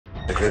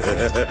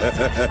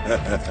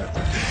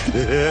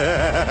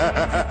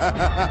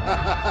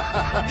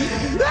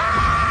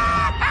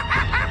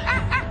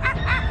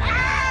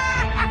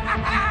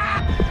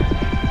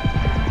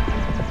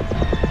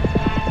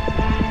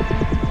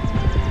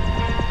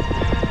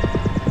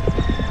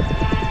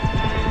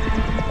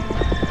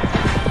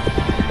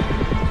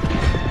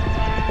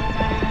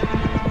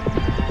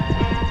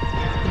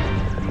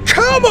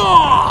Come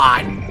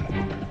on!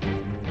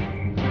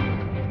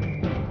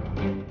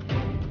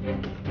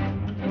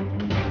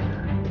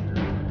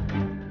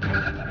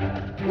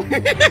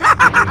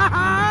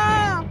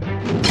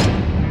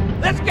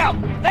 Let's go!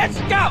 Let's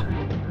go!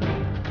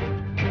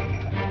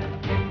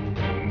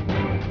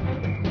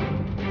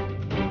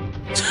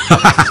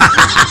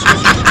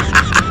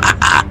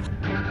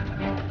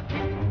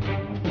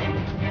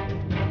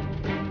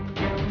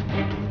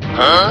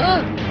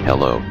 Huh?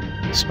 Hello,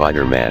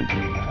 Spider-Man.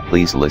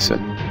 Please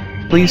listen.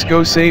 Please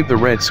go save the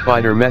red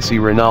spider Messi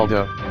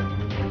Ronaldo.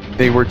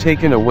 They were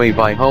taken away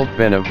by Hulk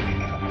Venom.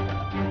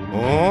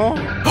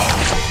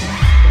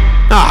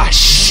 Ah,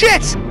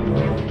 shit!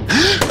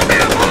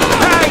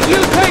 Hey, you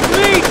take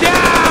me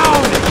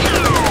down!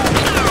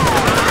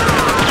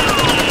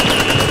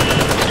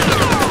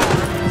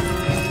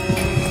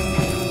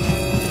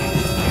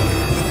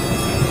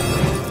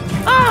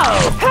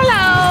 Oh,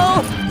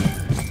 hello!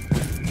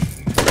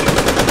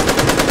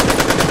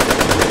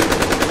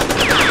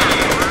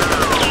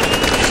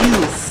 You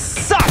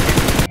suck!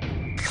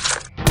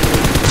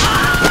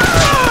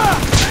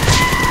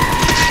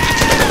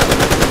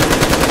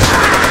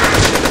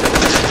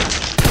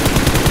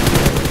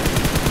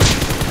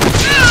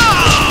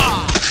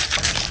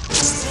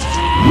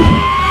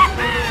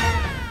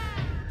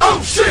 Oh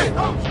shit!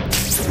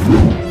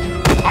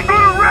 I'm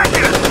gonna wreck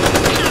it!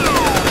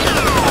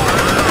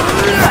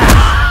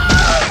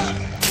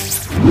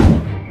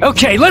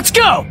 Okay, let's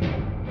go!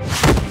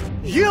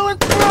 You in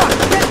front!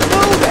 Get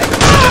moving!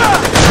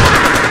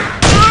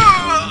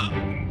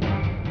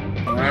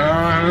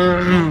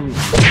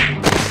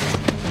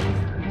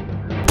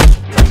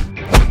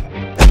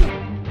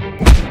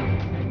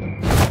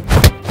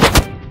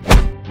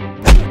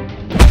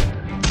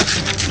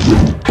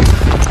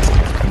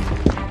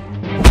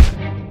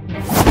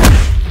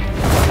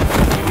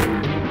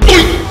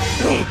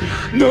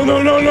 No,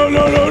 no, no, no,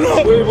 no, no,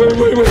 no!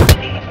 Wait.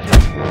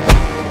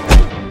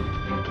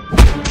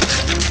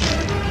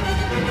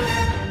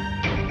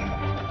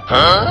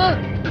 Huh?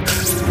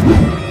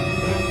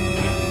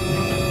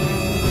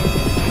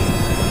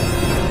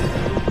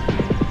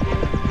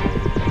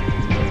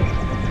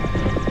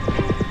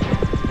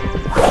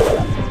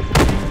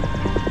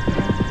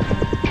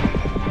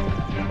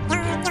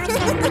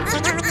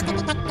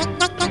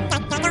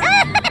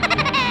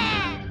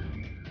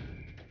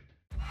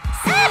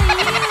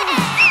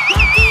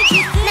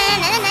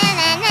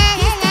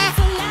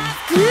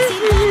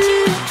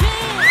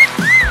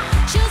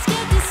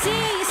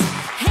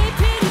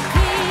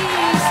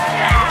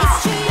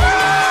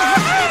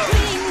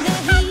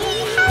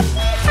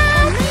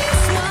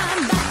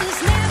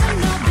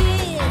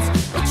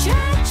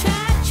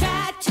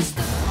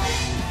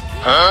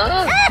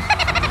 Huh?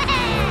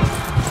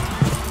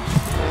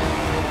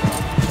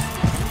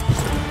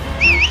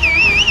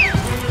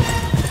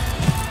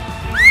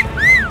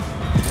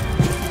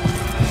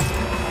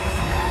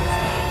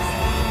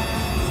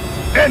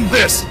 End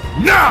this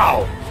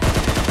now!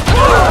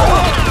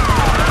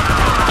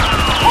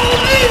 Hold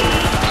me!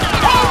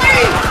 Hold me!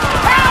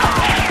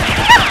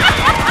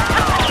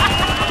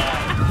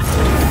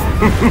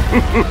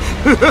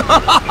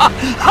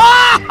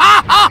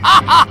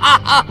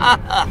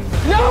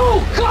 No!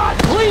 God,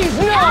 please,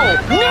 no!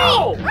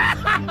 No!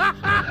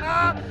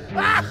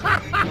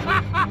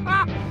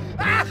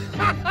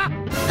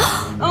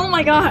 Oh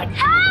my god!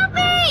 Help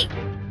me!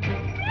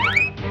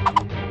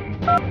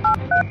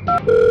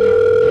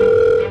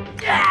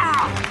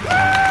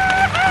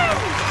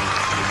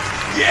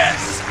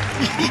 Yes!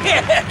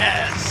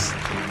 Yes!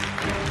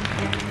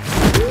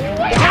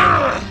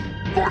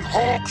 But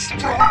Hulk's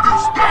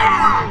strongest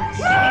days!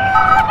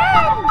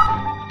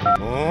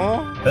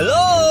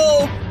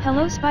 Hello?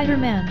 Hello,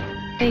 Spider-Man.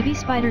 Baby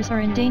spiders are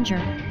in danger.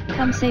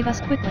 Come save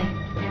us quickly.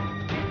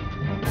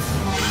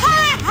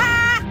 Ha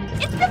ha!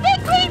 It's the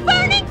big green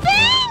burning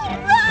thing!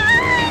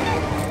 Run!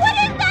 What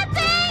is that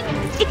thing?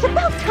 It's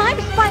about time,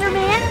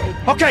 Spider-Man!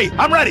 Okay,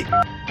 I'm ready!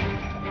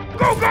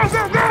 Go, go,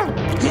 go, go!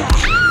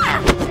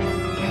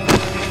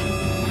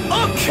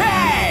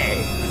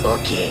 Okay!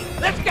 Okay.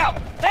 Let's go!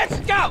 Let's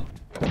go!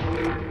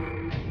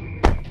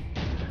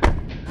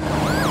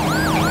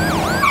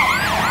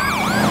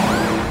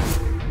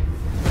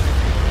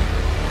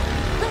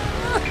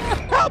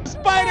 Help,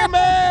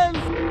 Spider-Man!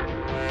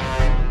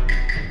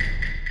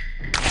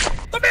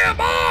 The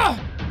Mamba!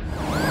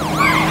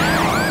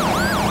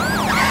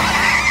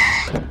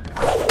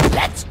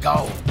 Let's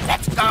go!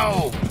 Let's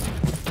go!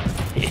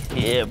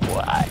 Yeah,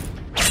 boy.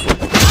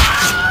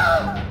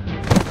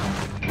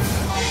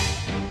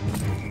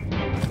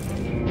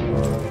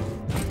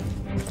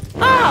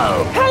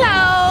 Oh,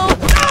 hello!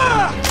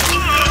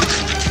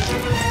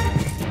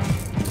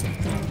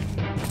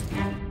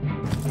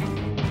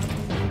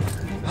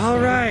 All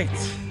right.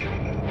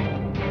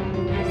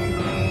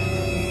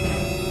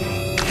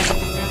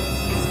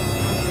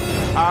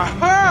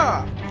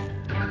 Aha!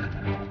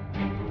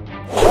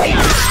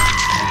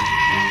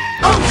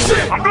 Oh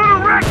shit! I'm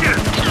gonna wreck it!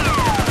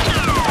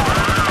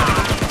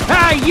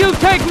 Hey, you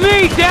take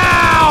me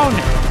down!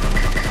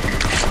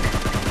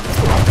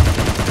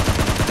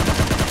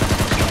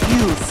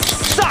 You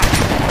suck!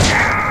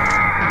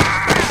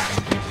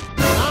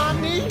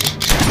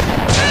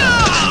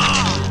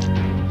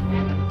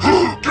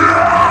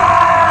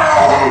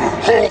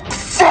 Hulk,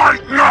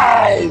 fight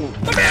now!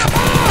 Come here,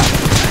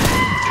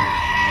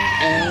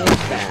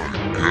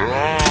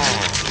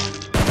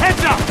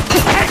 Heads up!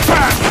 Head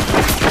turn!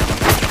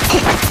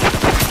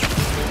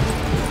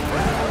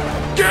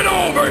 Get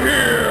over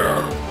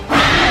here!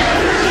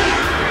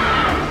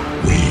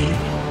 We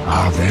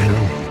are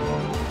Venom.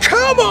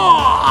 Come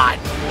on!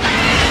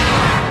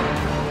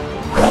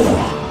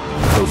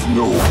 There's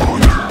no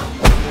honor.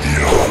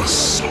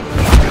 Yes.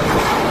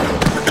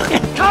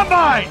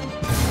 Combine!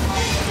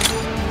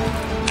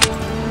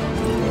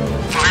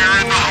 Fire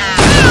in the hole!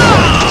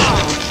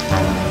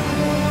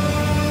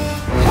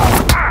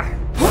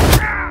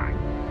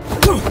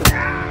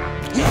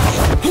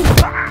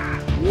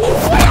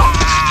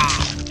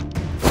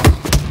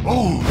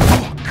 Oh,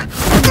 look!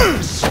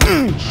 This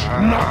is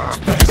not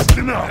fast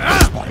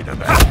enough,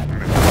 Spider-Man!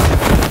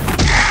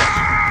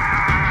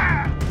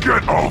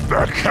 Get off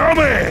that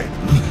helmet!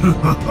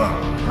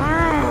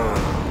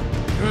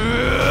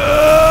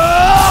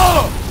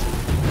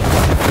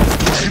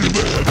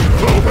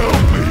 Spider-Man,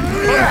 help me!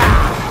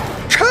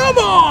 Come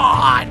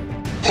on!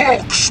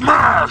 Hulk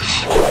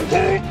smash!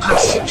 Hulk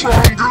is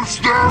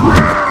strongest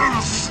there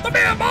is! Come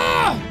here,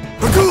 Ma!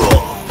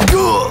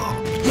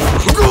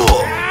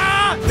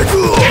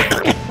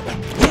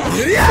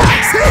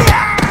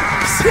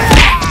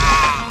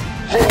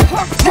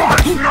 Hulk,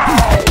 fight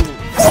now!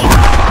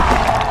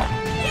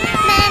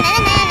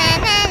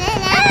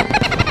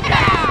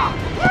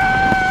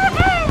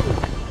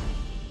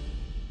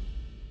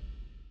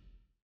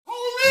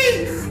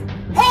 Police!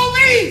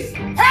 Police!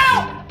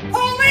 Help!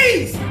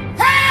 Police!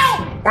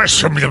 Help! Oh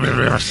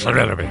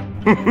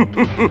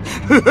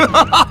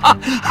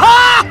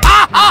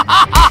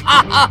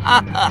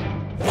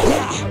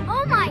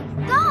my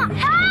god,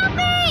 help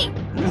me!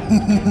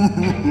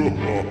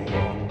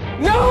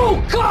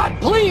 No! God,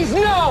 please,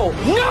 no!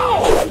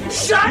 No!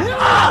 Shut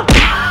up!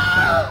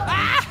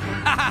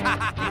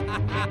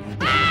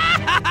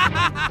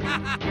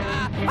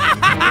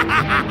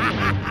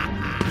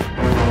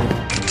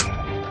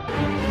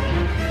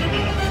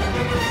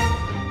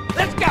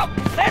 Let's go!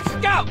 Let's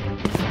go!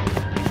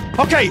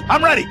 Okay,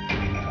 I'm ready!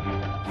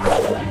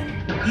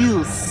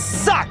 You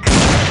suck!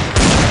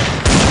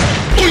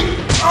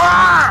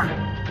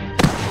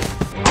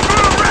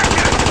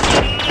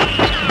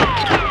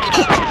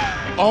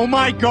 Oh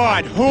my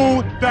god,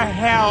 who the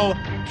hell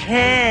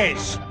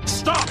cares?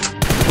 Stop!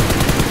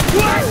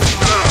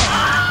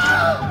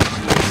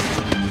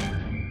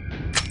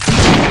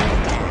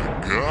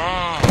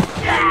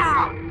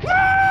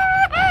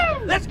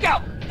 Let's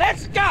go!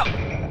 Let's go!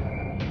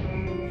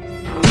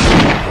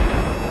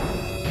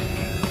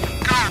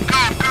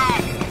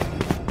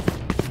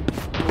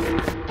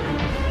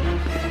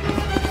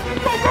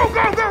 Go,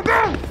 go, go,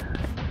 go!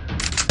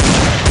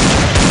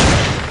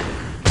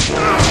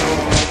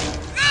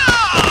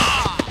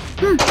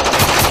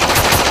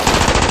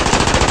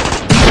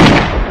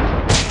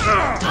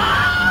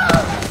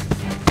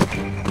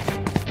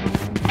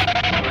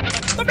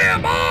 Come here,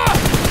 Ma!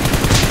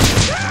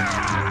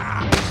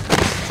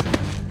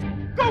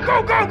 Go,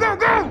 go, go, go,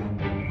 go!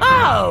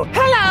 Oh,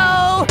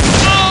 hello!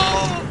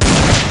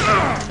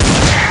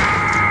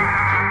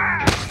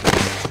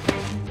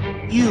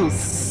 You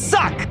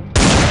suck!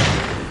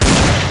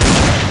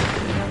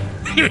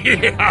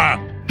 Yeah!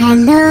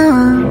 Come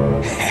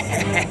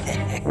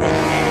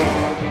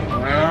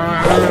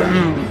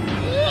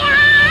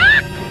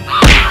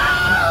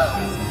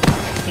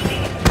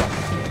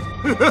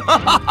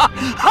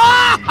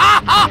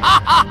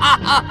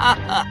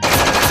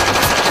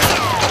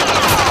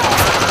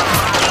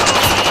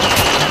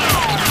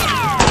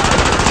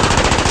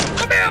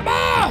here,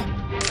 Ma!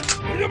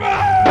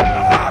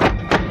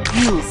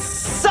 You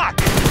suck!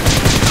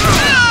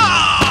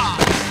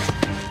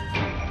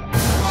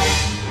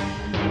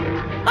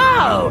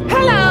 Oh,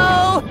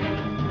 hello!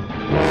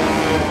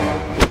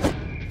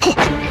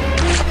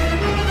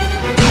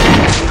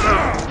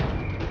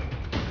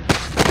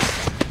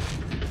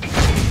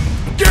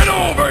 Get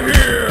over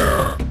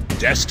here!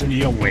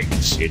 Destiny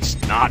awaits. It's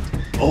not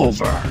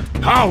over.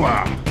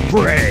 Power!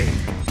 Pray!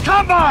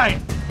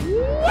 Combine!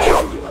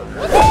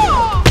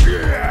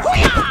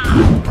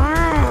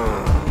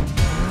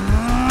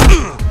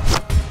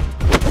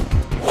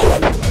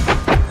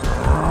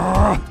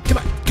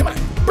 Come on,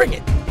 bring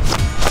it!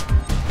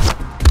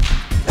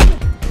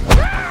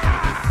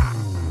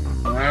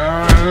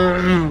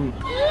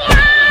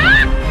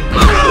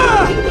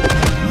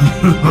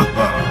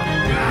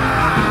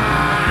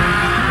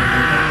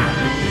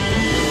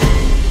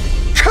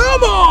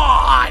 Come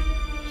on!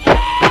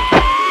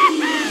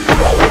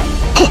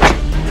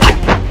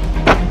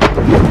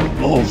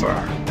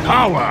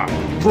 our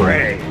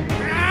prey.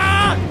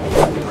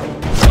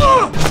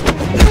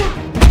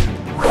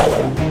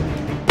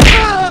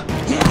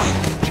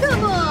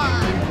 Come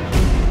on!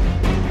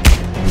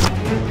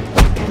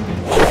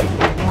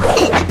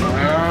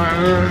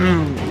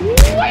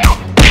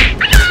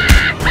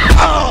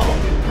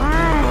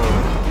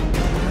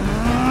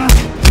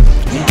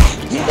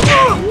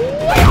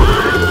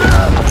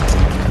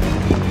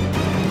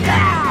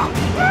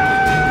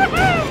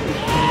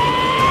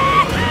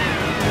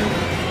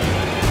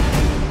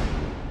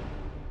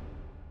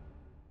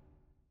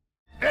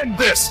 End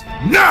this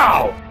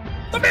now!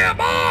 The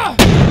Mama!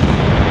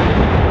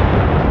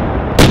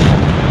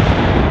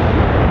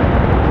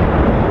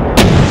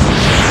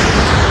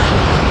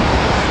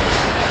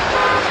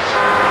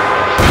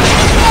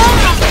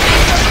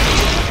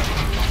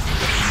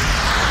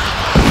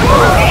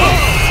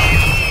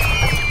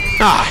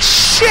 Ah,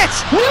 shit!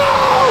 No!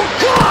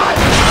 God!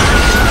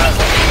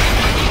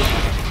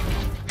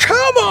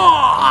 Come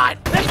on!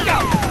 Let's go!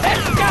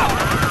 Let's go!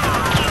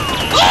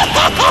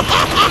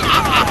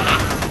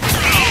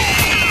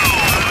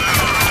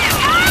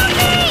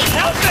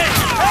 Help me!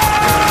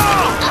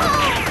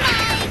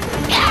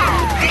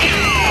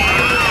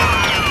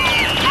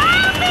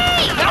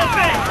 Help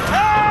me!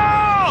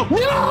 Help!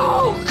 No!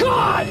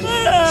 God!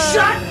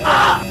 Shut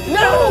up!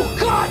 No!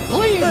 God,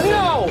 please,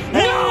 no!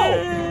 No!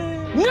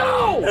 No!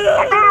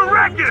 I'm gonna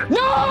wreck it!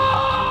 No!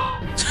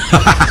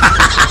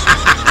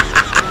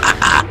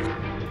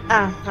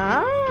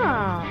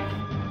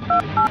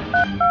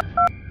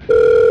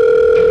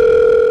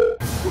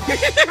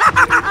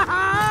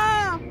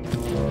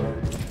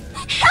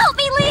 Help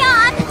me,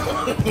 Leon!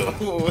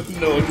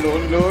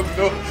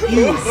 No.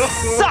 You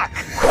suck!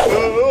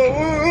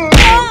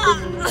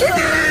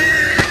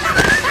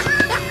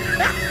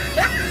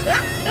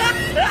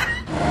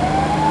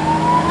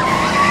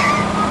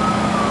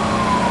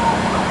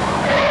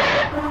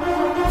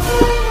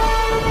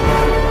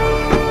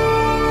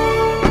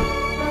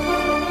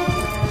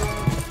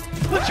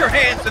 Put your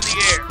hands in the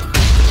air!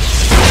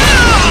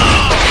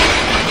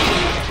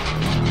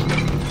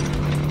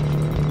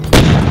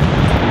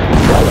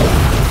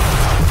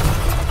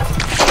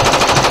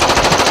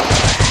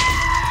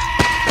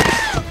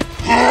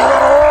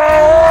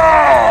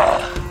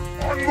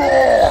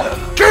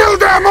 Kill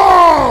them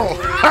all!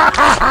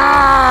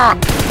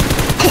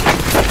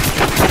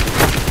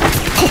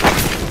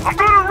 I'm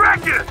gonna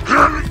wreck it!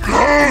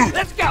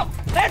 Let's go!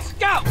 Let's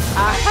go!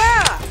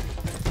 Aha!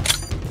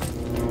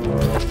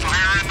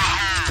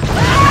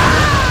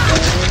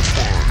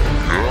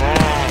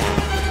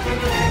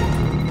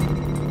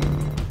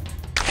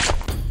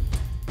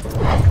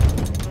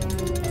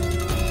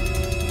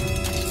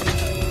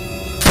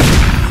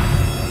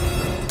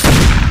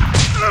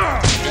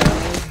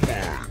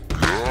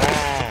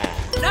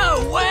 No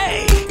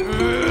way!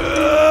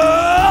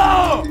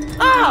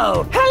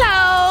 Oh,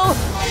 hello!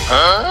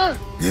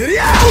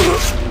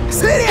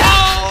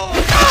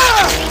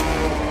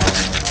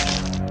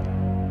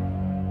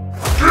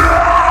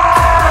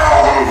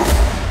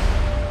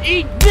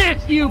 Eat this,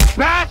 you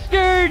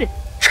bastard!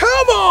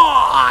 Come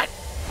on!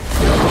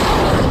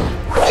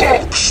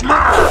 Hulk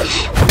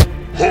smash!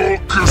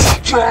 Hulk as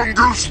strong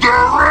as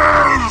there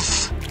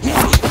is!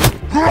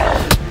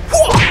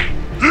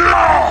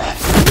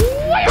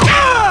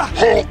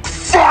 Hulk,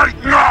 fight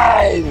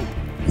now!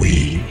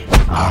 We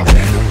are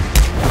Venom.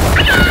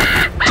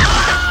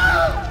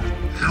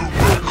 You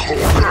make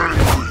Hulk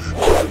angry!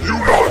 You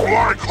not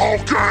like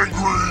Hulk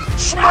angry!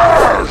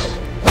 Smash!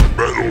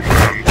 Metal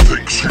Man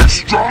thinks he's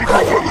stronger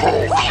than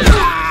Hulk!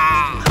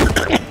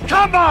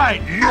 Come on!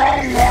 No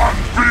one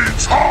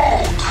beats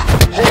Hulk!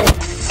 Hulk,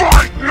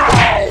 fight now!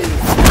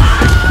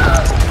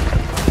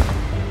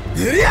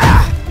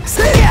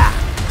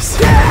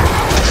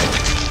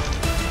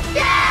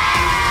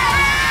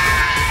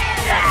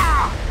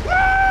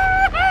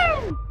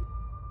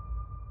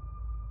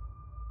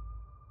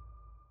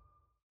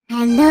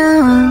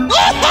 Hello.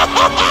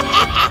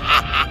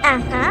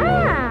 Uh-huh.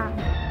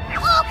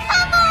 Oh,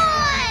 come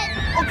on!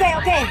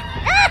 Okay.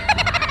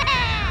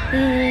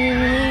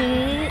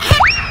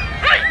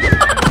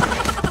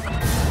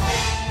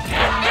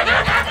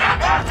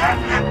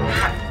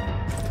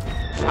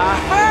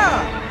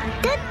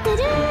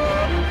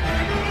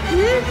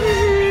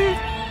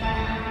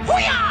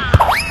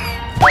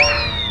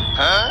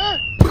 Huh?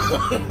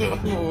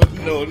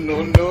 No.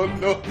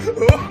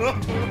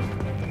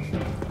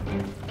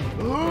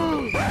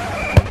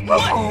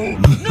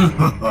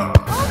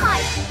 Oh my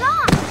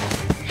God!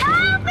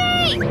 Help me!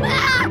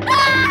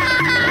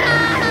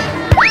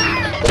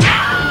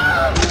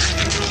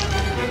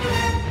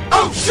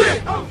 Oh shit!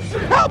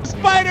 Help,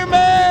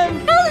 Spider-Man!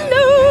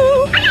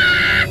 Hello!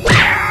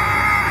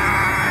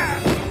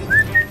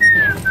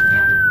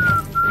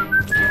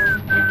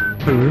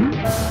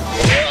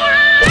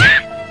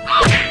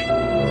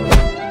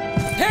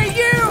 Hey,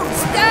 you!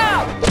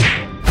 Stop!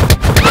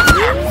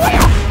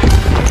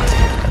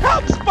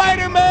 Help,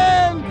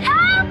 Spider-Man!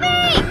 Help me!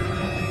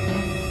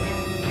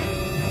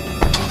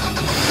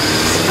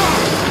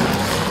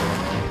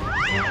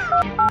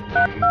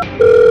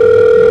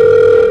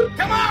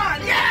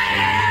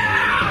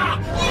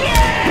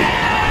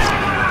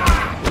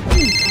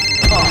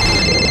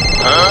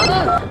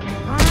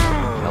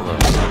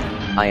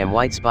 I am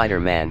White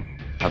Spider-Man.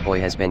 A boy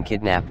has been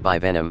kidnapped by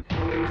Venom.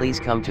 Please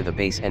come to the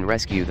base and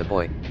rescue the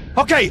boy.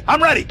 Okay,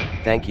 I'm ready.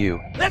 Thank you.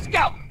 Let's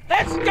go!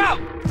 Let's go!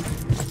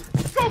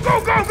 Go,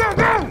 go, go, go,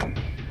 go!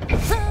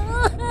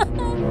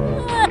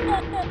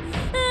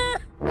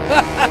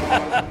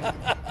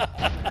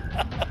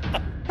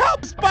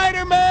 Help,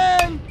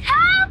 Spider-Man!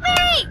 Help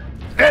me!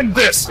 End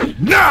this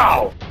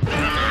now!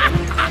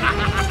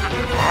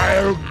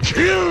 I'll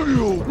kill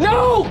you!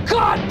 No!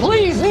 God,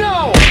 please,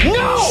 no!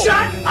 No!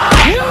 Shut up!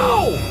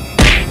 No!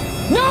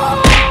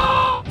 No!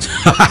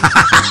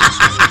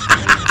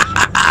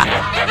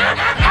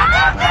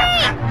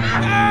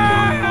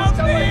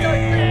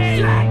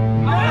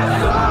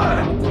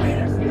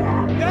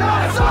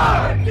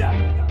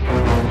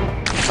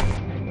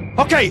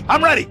 Okay,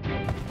 I'm ready.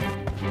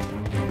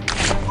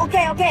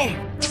 Okay.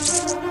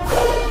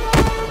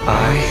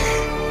 I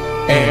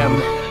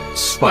am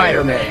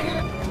Spider-Man.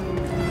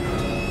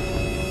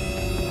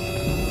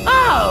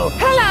 Oh,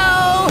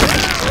 hello!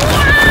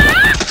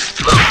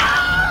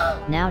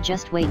 Now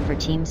just wait for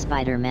Team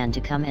Spider-Man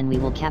to come and we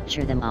will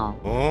capture them all.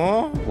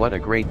 What a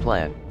great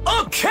plan.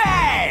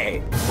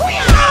 Okay!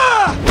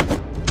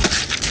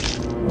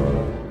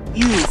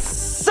 You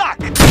suck!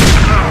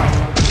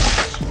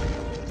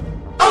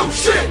 Oh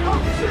shit!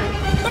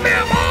 Come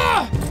here,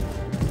 Ma!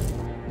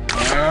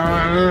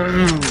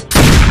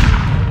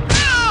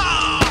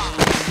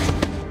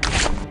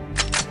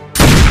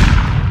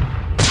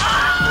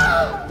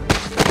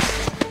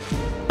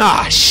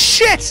 Ah,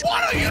 shit!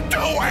 What are you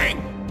doing?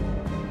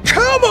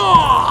 Come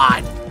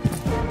on!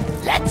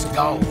 Let's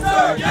go!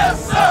 Sir,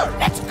 yes, sir!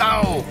 Let's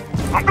go!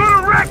 I'm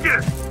gonna wreck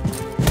it!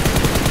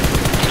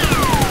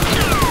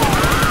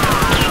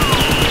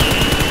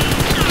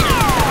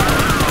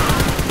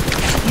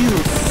 You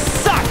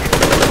suck!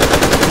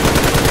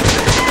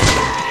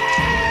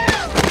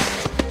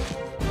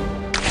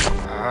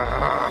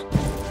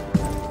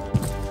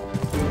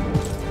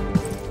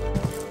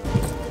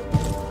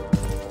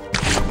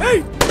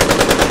 Hey!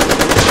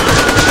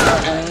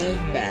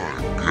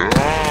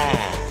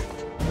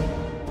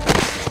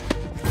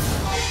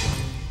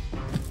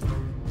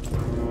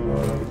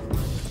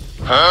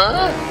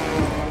 Huh?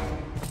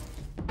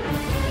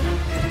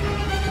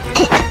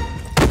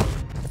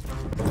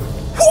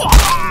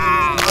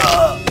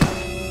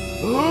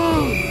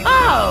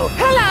 Oh,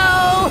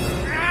 hello!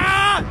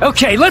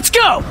 Okay, let's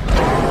go!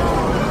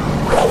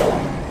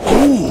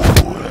 Ooh,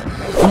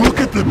 look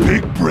at the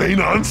big brain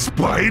on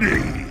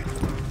Spidey.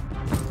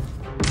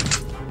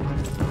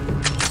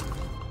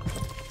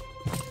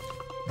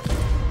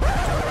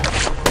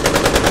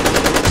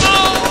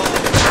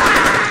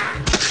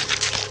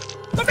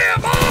 Come here,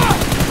 Ma!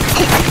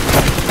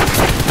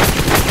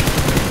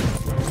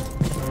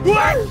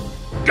 What?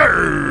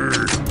 Grrr.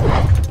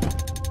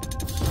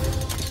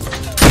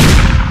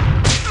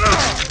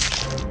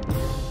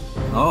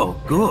 Oh,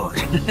 good.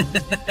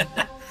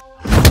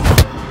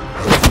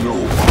 No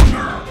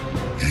honor.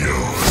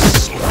 Your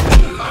soul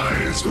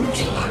lies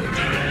blood.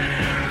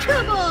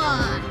 Come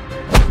on!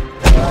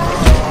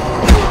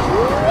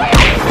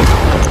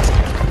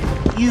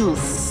 You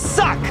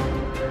suck!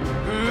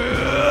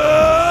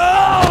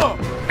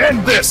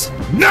 End this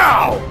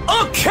now!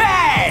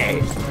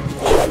 Okay!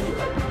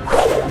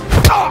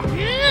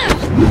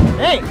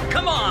 Hey,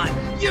 come on!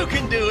 You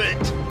can do it!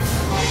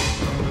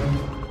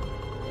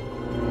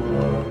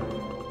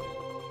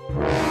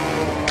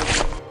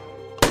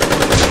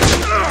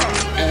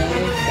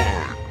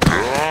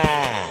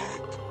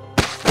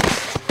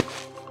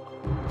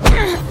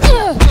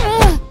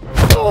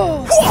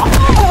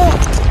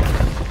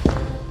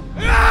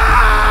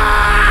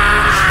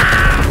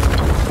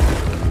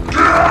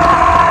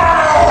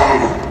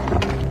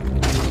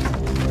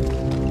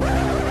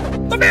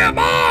 Come here,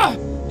 Ma!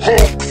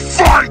 Hulk,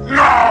 fight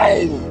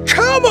now!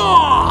 Come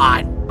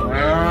on!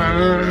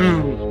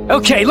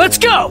 Okay, let's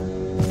go!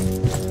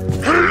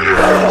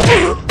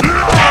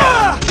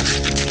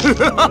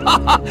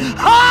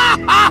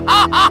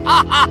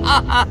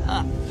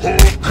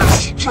 Hulk is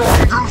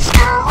strongest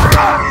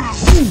there is!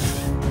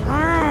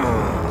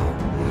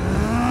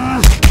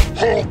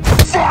 Hulk,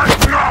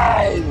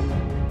 fight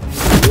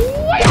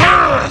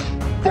now!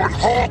 But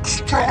Hulk's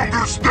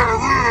strongest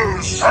there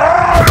is!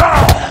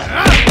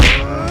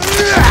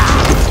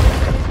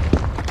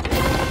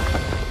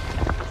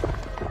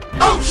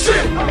 Oh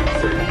shit!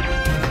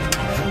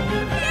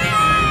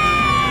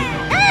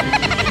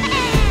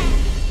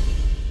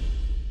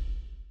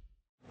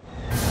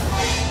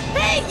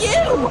 Hey,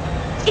 you!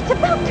 It's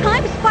about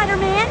time,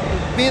 Spider-Man!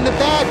 Being the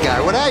bad guy,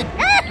 what I...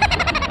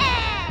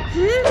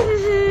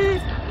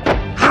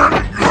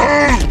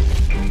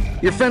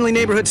 Your friendly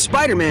neighborhood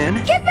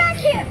Spider-Man. Get back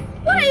here!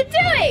 What are you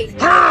doing?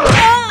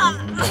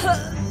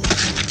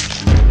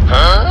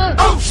 Huh?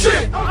 Oh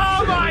shit!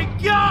 Oh my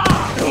god!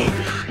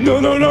 No,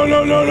 no, no,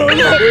 no, no, no,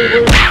 no!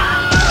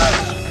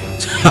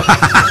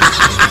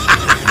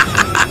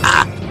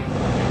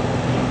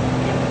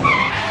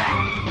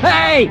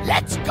 Hey!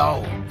 Let's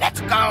go!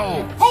 Let's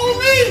go!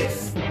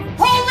 Police!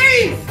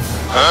 Police!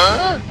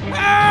 Huh?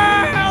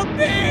 Help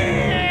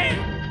me!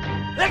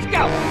 Let's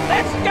go! Let's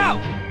Let's go!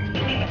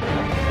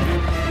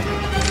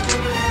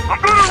 I'm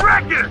gonna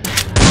wreck it!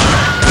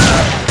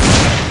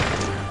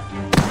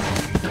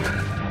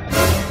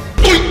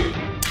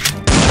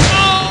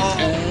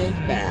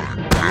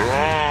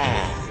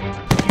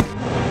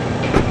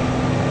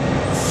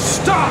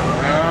 Stop!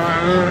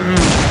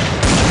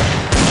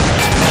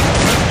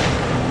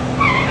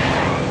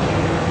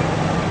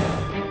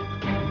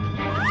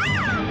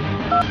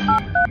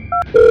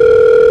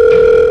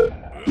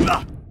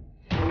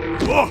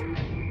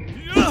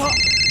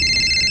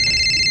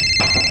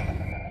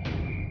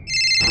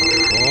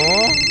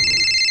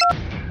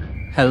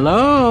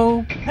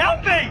 Hello?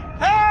 Help me!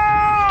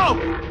 Help!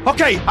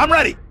 Okay, I'm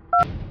ready.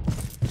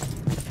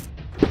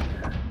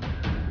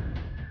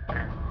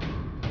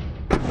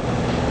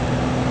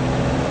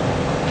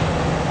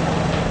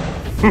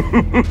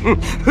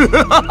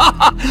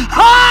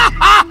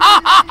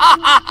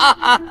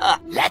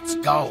 Let's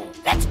go!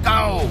 Let's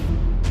go!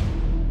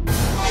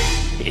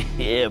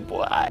 Yeah,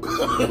 boy.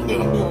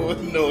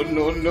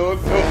 No.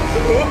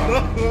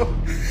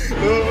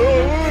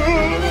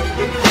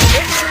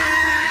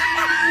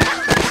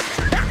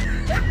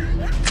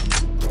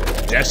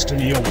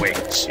 Destiny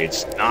awaits.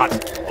 It's not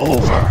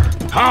over.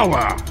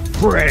 Power!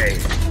 Pray!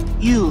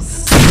 You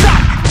suck!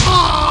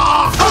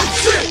 Oh,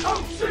 shit!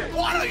 Oh, shit!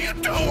 What are you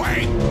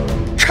doing?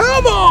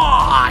 Come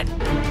on!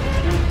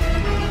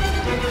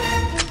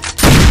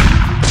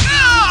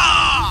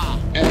 Ah!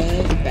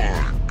 Oh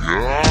my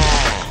god!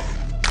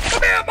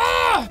 Come here,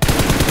 Ma!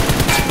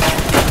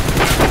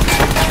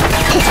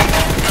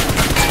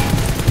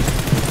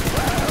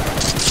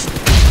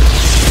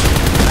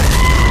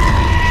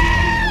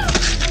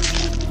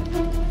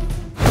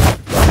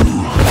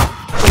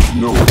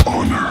 No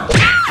honor.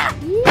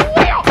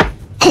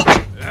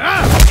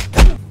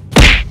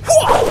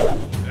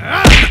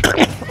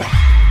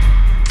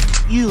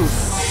 You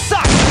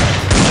suck!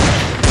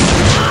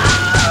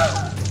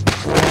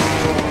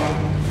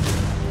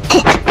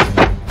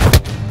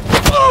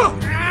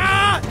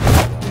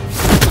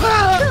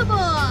 Come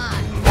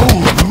on!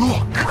 Oh,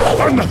 look!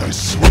 Another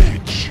switch!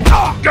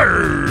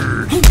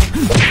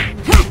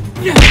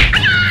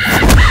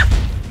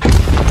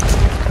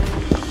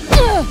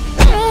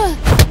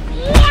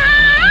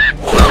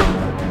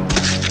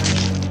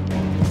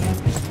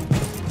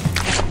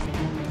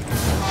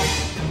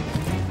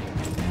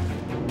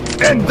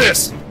 End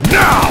this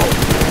now!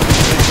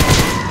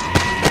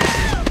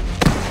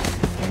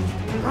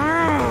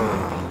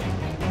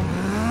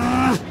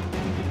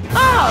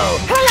 Oh,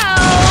 hello!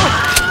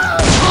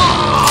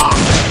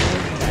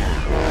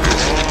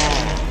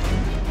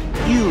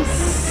 You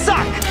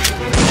suck!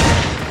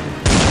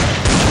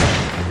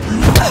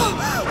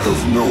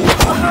 Have no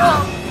honor.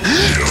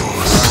 You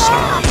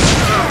suck.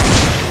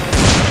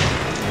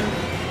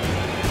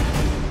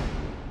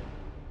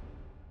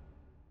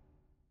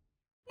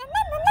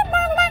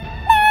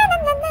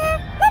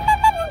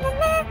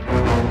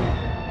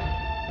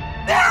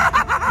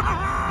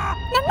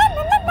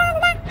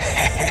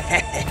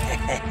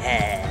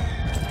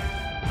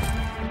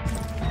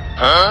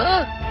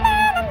 Huh?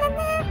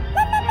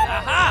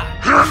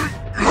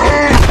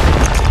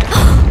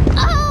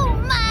 Oh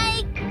my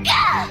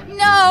god!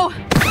 No!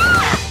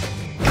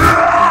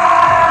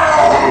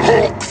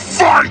 Hulk,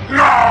 fight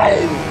now!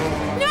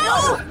 No!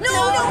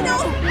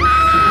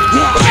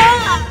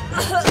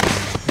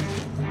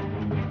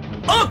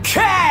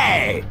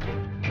 Okay!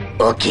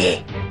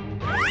 Okay.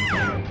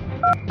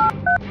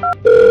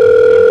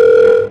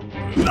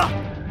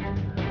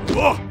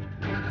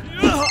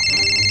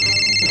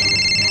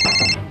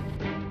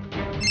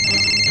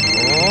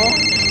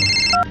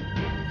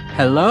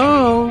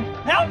 Hello?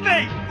 Help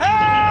me!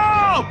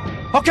 Help!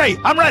 Okay,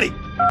 I'm ready.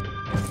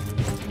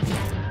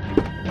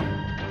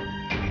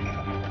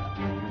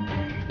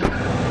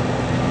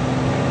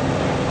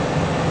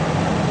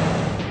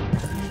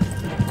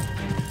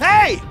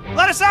 Hey!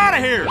 Let us out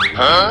of here!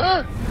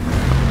 Huh?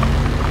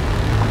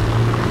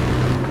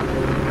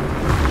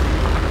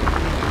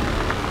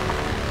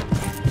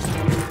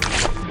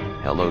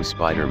 Hello,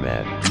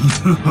 Spider-Man.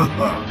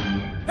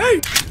 Hey!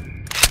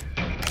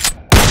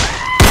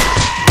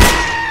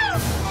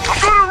 I'm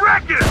gonna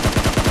wreck it!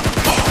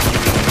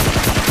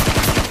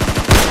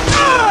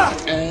 Oh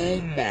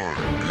my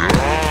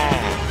god!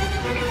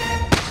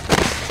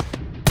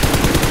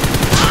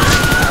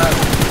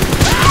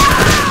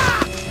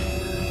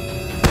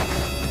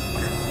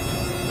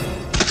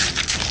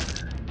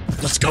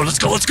 Let's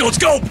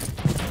go!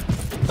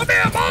 Come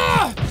here,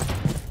 Ma!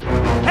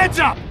 Heads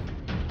up!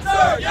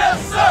 Sir, yes,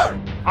 sir!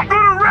 I'm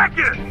gonna wreck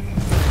it!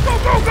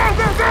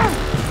 Go!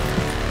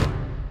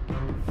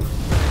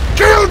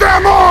 Kill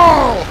them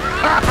all!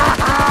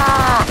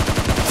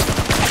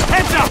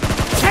 Heads up!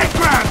 Take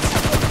grabs!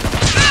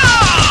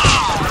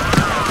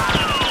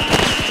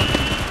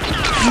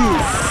 You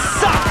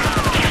suck!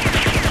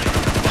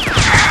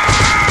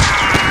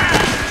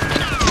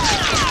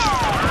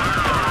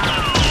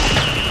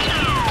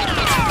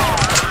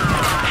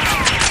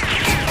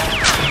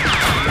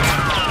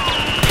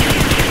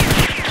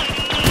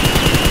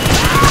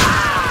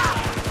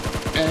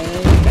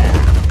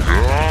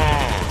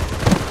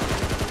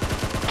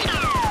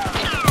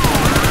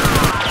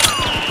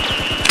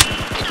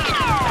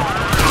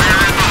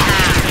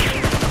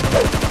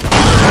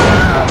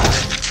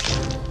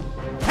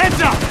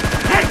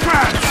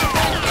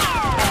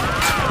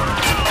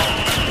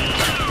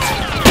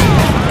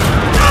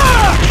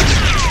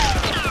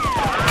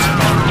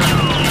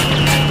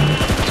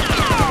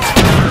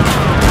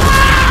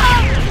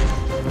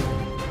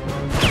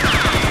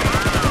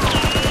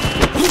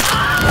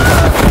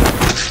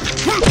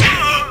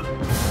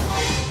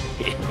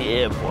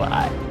 Yeah,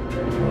 boy.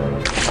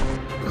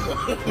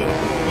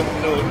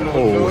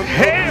 Oh,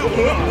 hell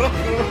no!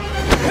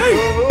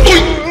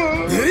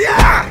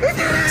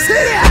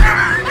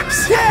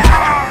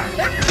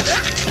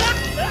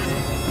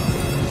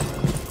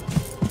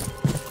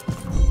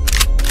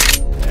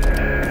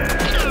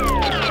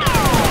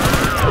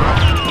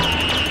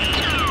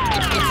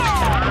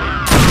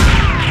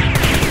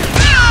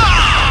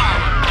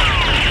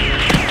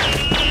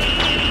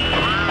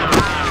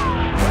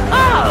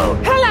 Oh,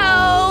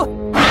 hello!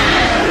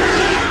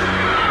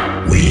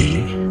 We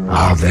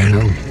are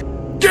Venom.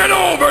 Get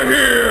over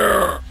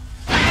here!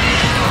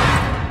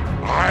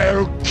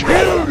 I'll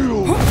kill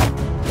you!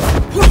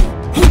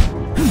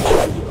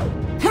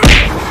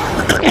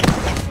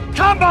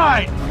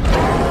 Combine!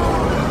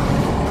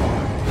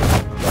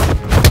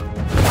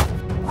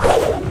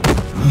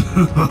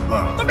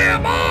 Come here,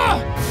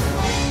 Ma!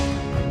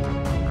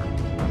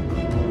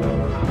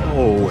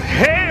 Oh,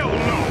 hell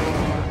no!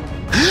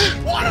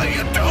 What are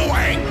you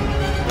doing?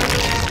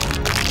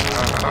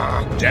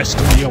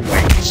 Destiny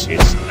awaits.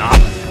 It's not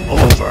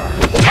over.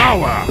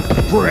 Power,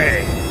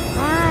 pray.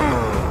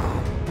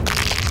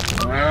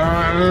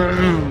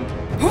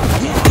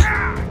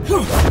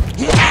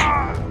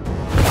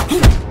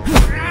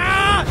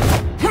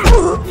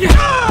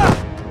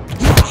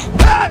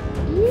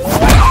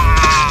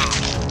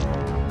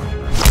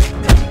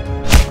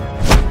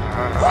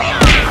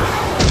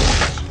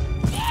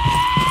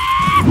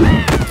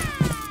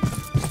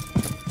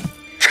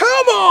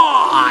 Come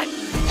on!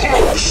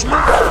 Hulk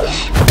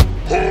smash!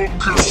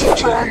 Hulk is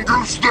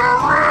strongest there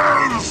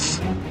is!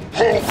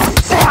 Hulk,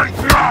 fight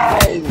now!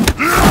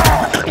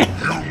 Yeah!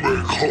 You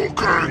make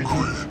Hulk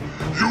angry.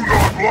 You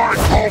not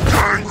like Hulk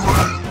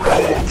angry.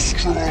 Hulk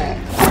strong,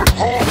 but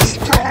Hulk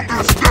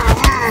strongest there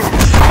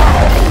is!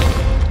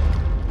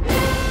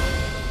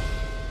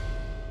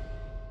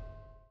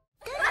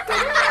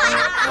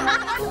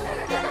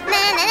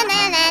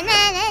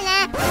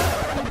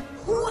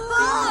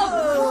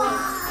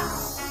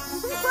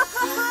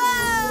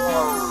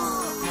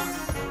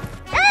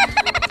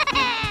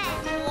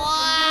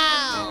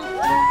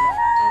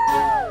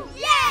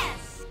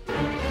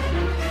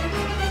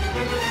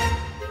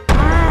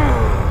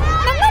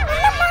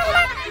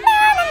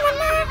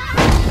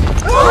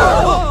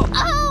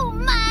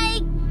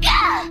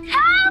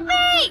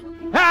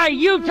 Hey,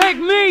 you take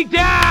me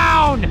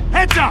down!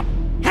 Heads up!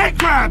 Head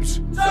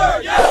grabs!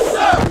 Sir, yes,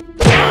 sir!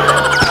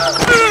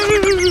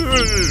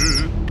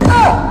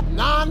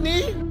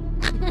 Nani?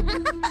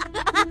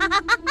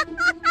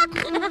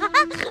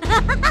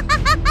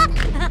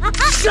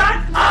 Shut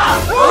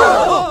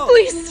up!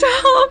 Please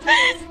stop!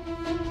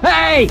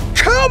 Hey!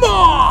 Come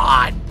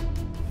on!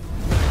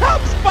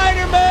 Help,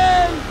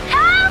 Spider-Man!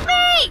 Help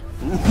me!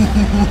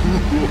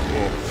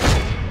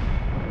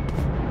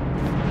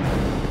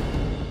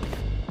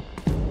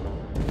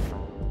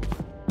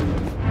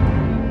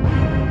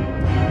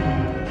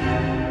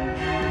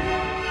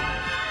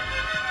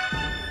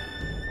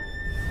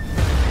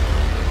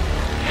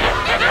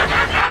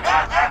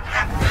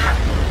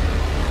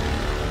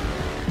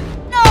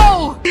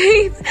 No!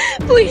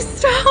 Please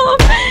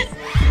stop!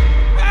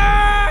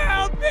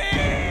 Help me!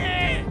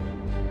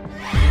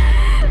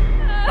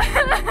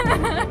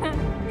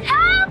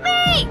 Help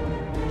me!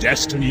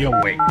 Destiny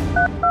awaits.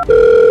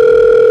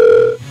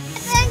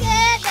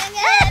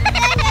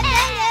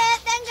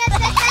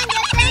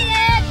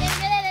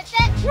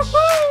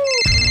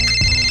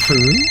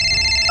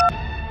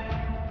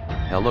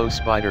 Hello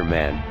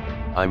Spider-Man,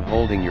 I'm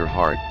holding your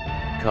heart.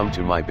 Come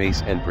to my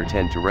base and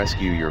pretend to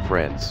rescue your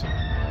friends.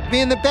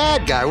 Being the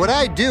bad guy, what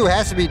I do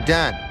has to be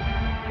done.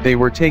 They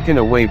were taken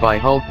away by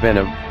Hulk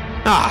Venom.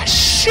 Ah,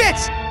 shit!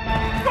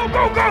 Go,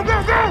 go, go,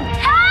 go, go!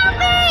 Help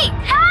me!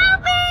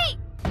 Help me!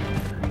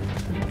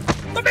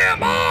 Come here,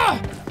 Ma!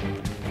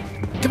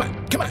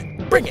 Come on,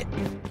 bring it!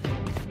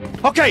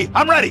 Okay,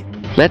 I'm ready.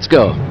 Let's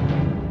go.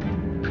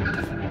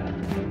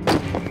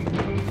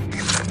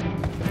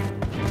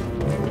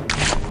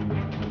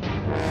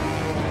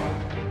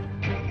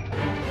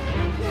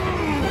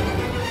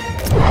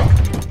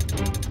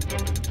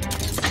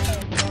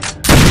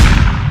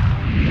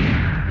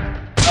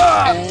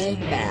 Oh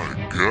my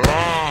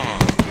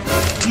god!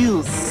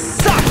 You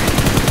suck!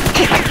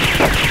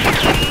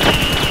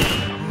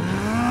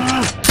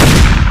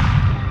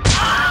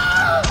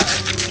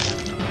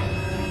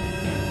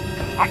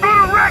 I'm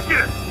gonna wreck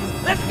it!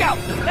 Let's go!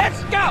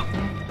 Let's go!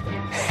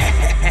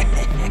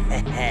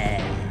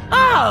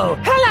 Oh,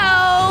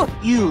 hello!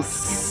 You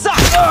suck!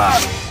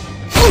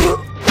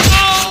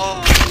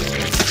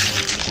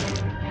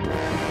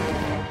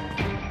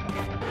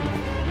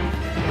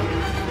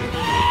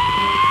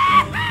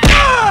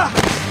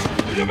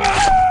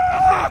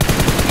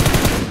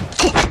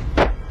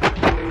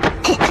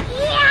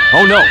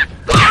 Oh no!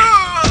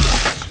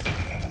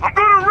 I'm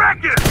gonna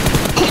wreck it!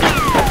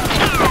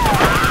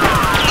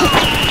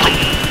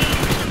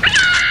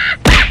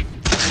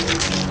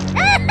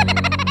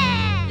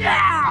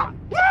 Yeah!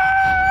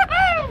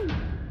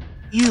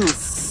 You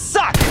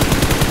suck!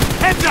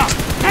 Heads up!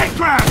 Head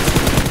grabs!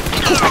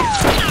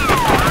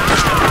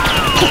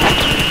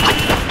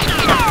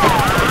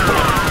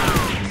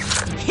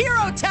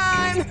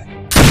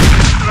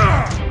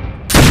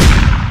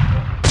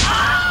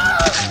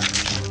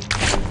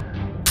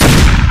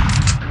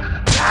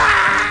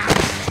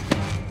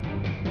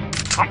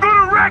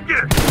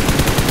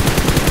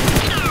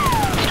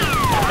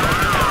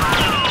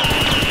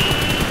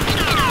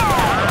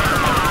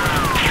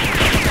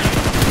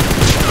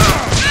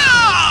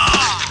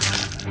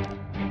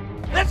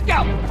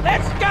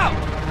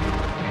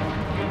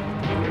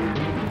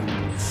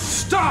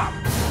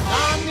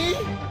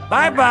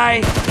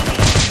 Bye-bye.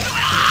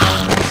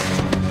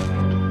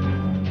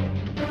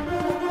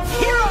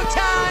 Hero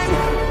time!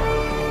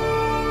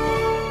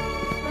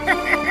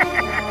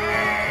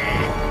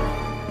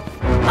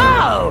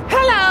 Oh,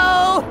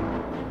 hello!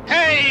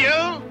 Hey,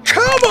 you!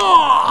 Come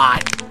on!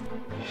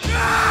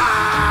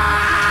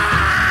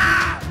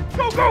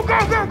 Go, go, go,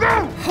 go,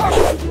 go!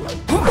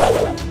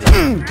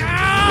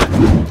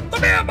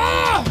 Come here,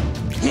 Ma!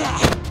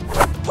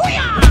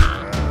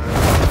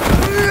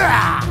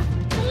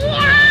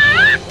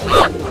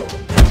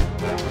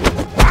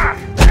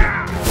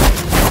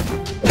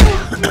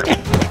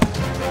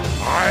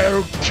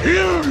 I'll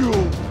kill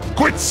you!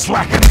 Quit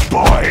slacking,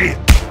 boy!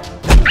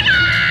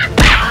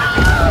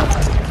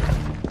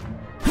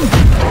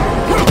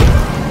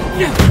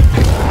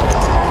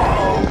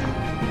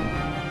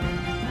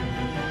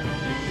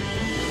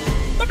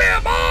 Come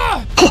here,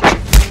 Ma!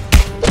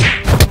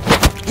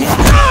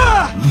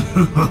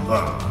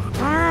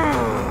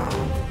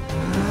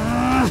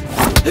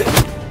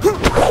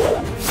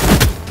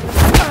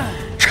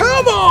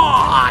 Come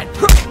on!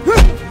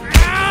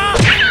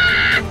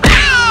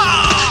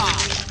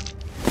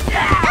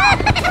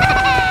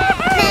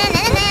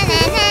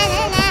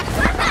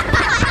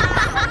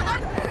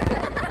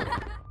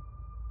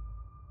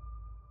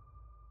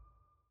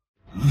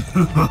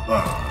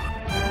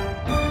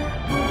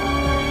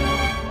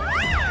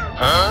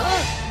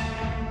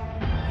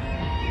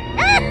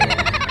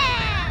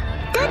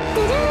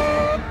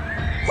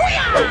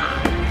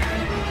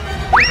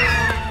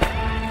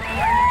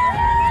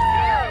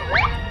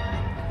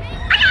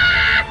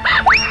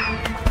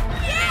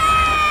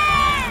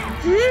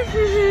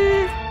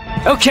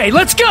 Okay,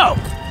 let's go!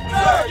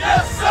 Sir,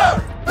 yes,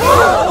 sir!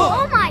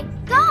 Oh my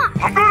god!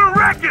 I'm gonna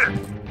wreck it!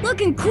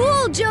 Looking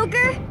cool,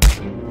 Joker!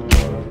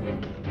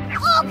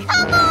 Oh,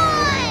 come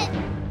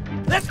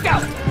on! Let's go!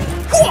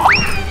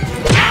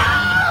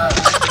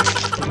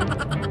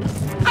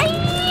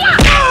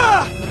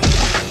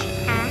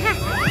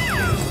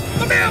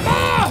 Come here,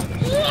 Ma!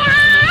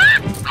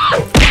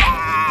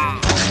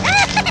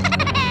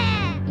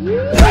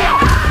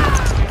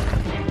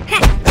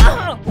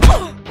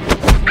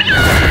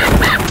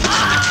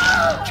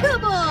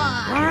 Come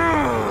on!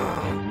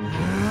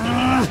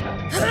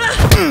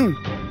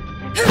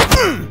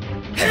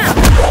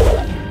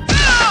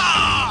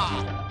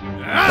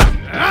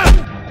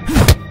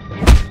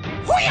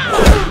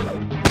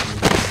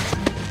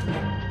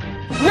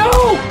 No!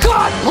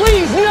 God,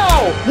 please,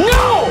 no!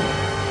 No!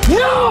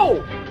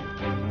 No!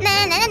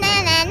 Na na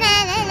na na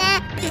na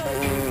na.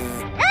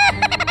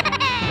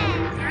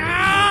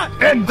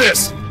 End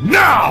this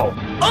now!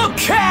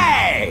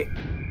 Okay!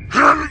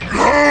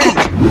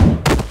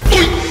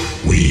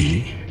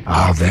 We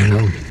are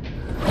Venom.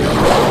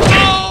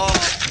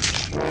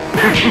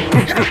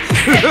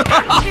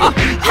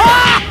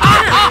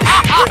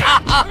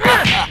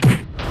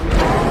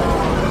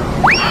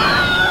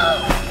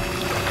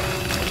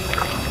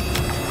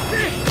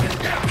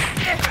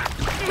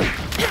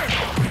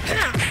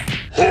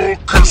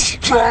 Hulk is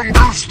strong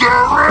as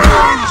there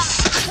is!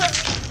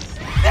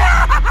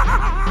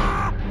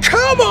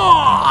 Come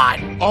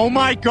on! Oh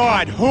my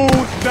god, who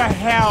the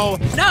hell?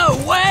 No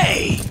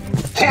way!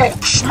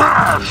 Hulk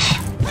smash!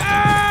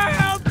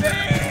 Help me!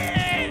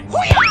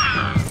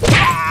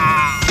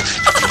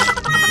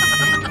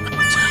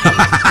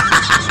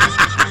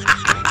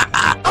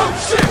 Oh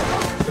shit!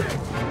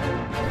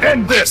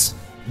 End this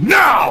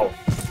now!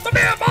 Come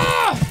here,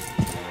 Ma!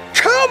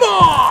 Come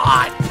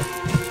on!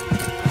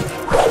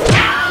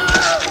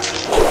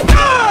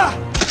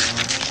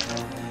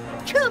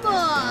 Come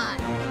on!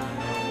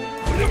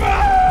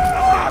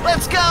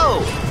 Let's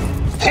go!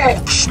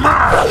 Hulk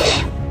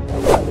smash!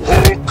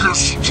 Hulk is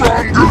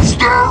strong as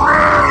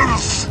there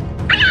is!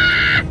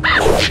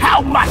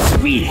 How much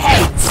we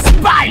hate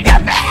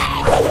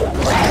Spider-Man!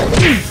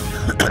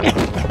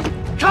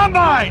 Come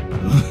on!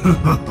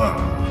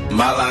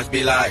 My life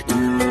be like,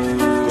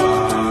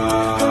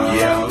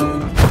 yeah. You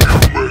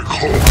make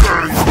Hulk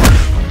angry!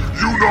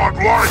 You not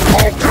like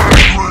Hulk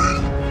angry!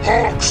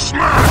 Hulk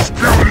smash,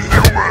 beauty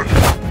human!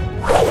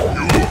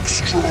 You look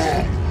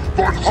strong,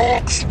 but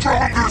Hulk's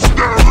strong as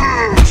there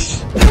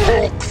is!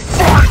 Hulk,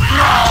 fight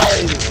now!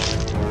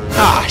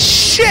 Ah,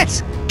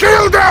 shit!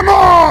 Kill them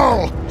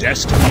all!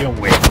 Destiny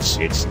awaits.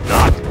 It's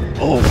not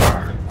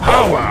over.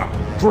 Power,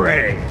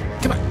 pray.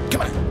 Come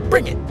on,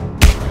 bring it!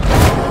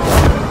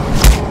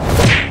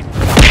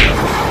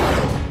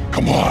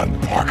 Come on,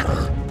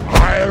 Parker.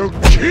 I'll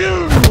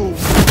kill you!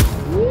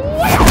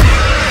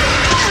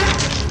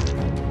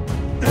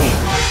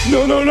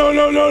 No, no, no,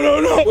 no, no, no,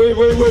 no! Wait,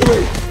 wait, wait,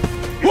 wait!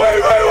 Wait,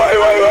 wait, wait,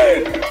 wait, wait!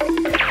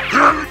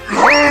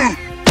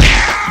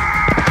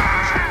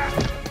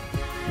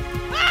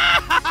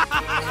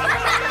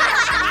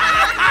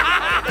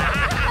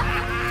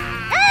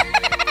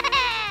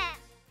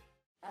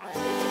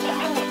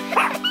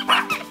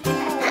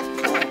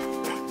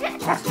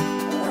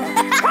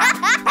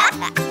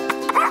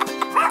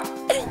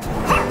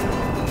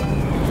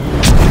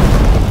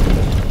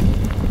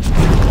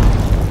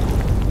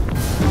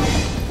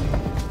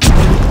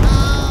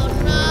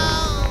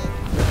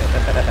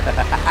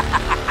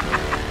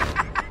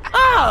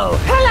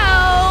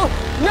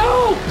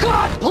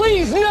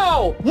 Please,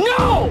 no!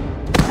 No!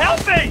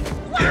 Help me!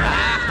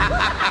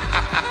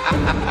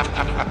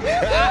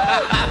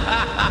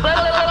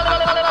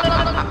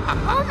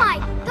 Oh my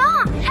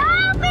God!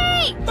 Help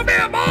me! Come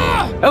here,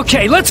 Ma!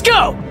 Okay, let's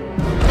go!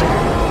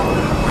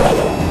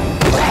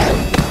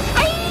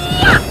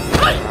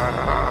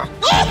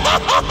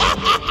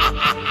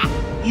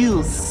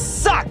 You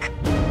suck!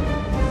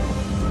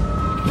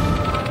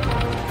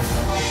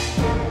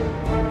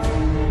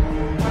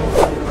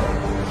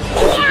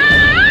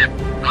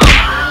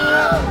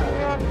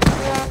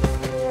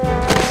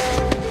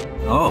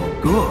 Oh,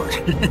 good.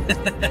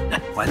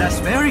 Why, that's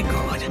very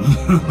good.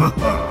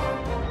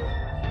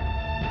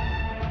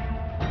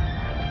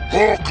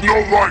 Hulk no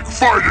like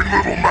fighting,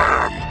 little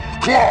man.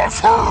 Claws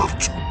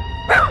hurt.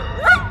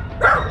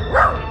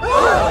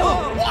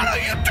 What are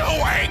you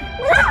doing?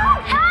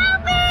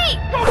 Help me!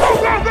 Go, go,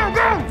 go, go,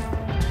 go!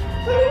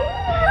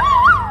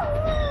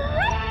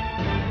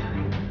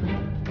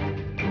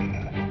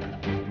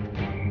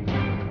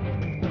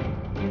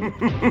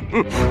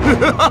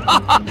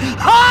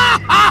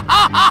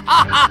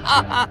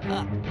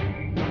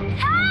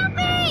 Help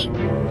me!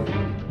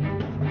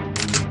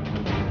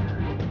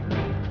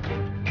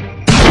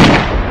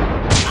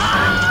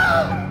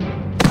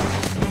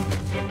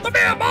 Come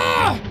here,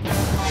 Ma!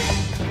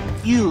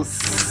 You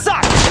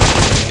suck!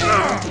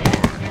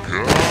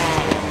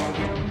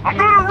 I'm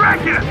gonna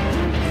wreck it!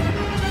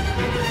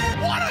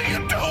 What are you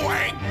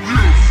doing? You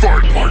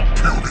fight like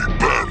Puny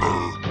Banner.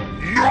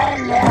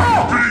 No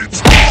one beats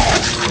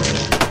Hulk.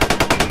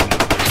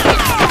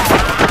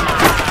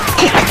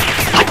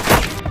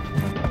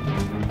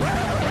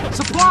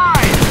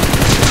 Supplies!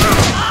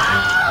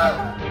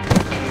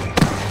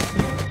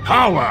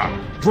 Power!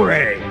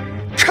 Pray!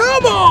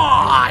 Come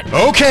on!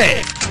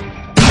 Okay.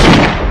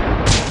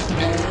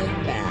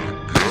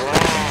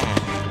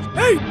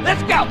 Hey,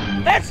 let's go!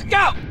 Let's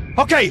go!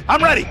 Okay,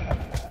 I'm ready.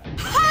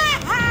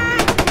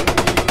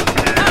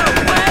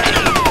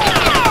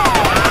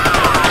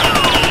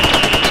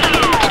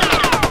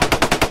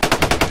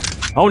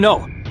 Oh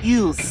no!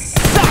 You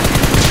suck!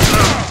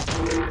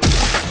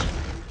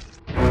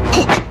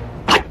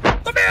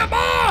 Come here,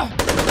 Ma!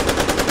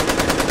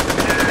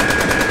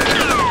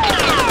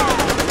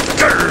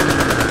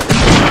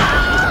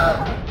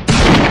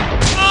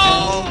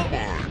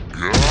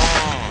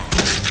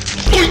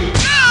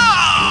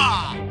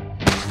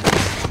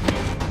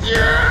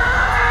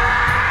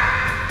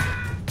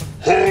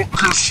 Hulk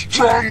is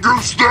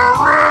strongest there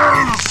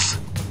is.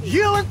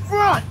 You in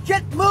front!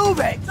 Get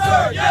moving!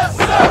 Sir, yes,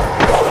 sir.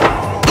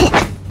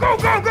 Go,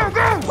 go, go,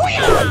 go!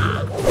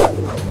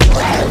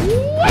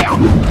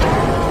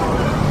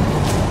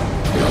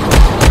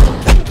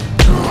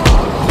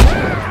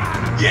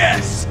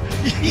 Yes.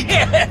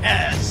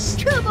 Yes.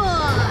 Come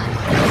on!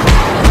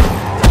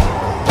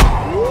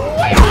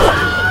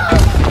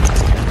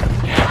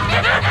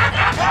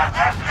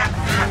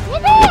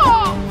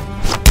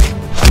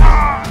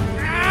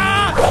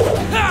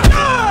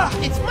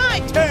 It's my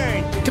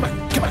turn. Come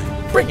on, come on,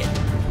 bring it.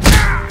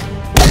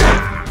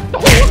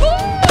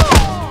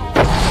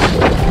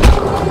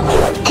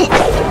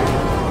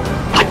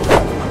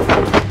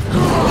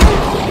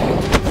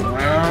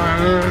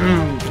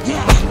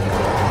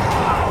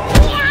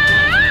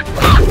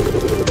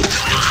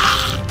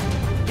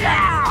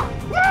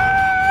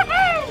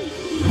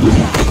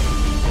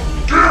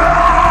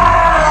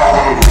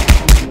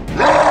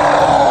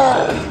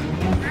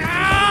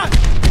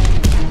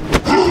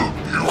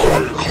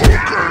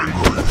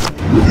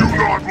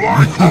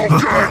 Hulk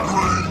angry!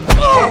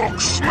 Hulk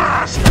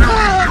smash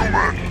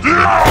human! You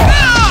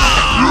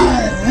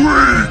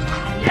weak!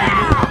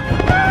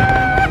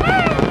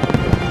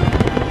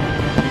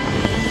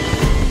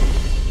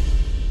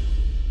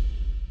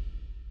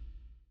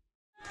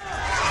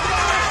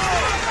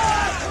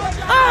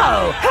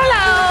 Oh,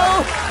 hello!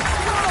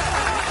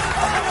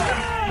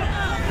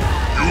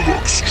 You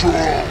look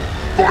strong,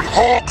 but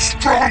Hulk's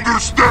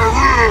strongest there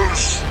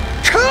is!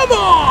 Come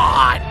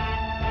on!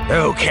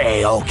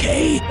 Okay,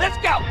 okay. Let's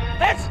go!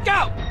 Let's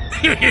go!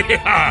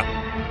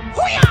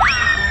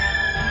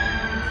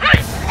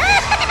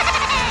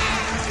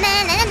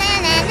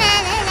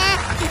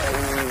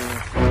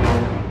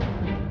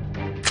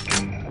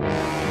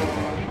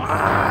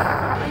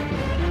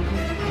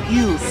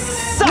 You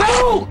suck!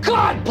 No!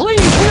 God, please,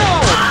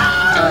 no!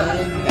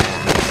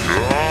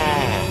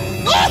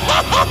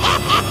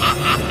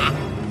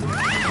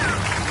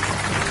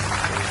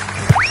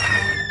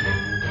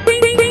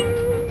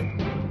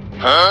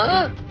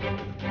 Huh?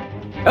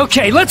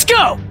 Okay, let's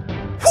go!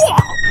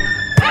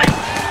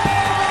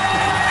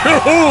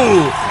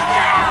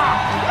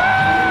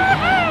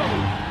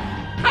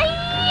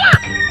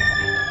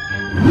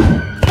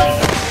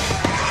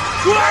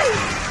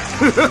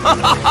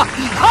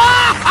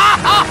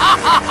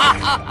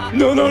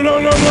 No, no, no,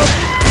 no, no!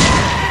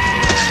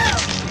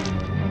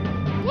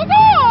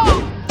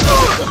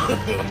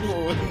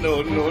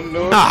 No, no,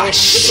 no. Ah,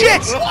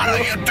 shit! What are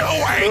you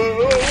doing?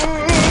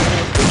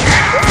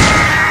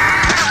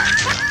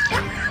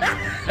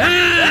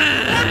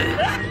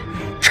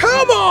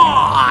 Come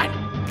on!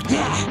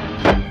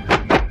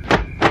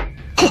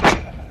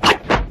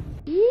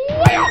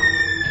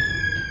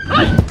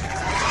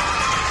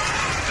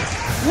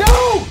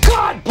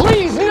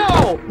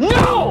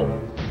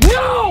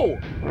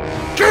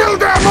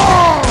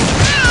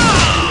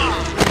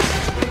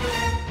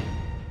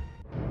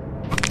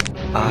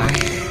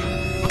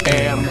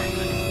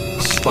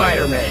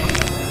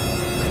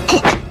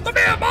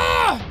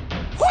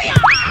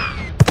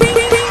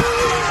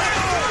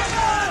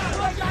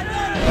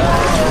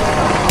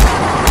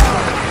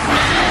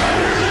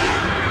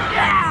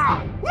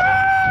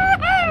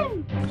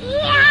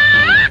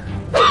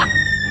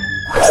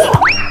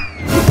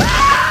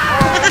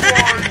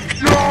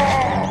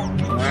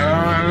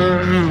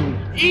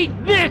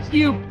 this,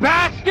 you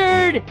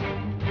bastard!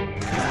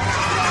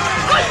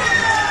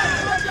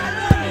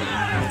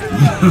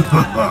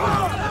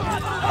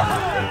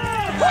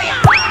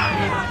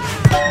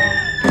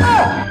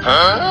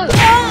 Huh?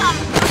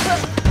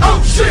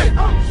 Oh shit!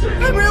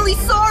 I'm really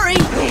sorry!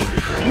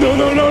 No!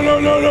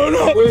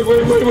 Wait!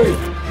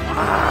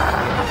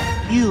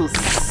 You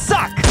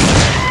suck!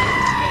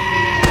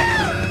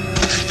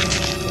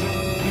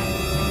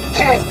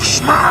 Hulk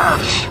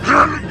smash!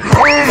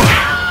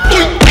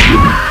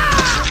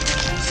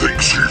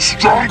 Thinks he's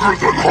stronger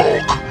than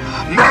Hulk!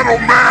 Metal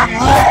Man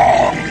rock!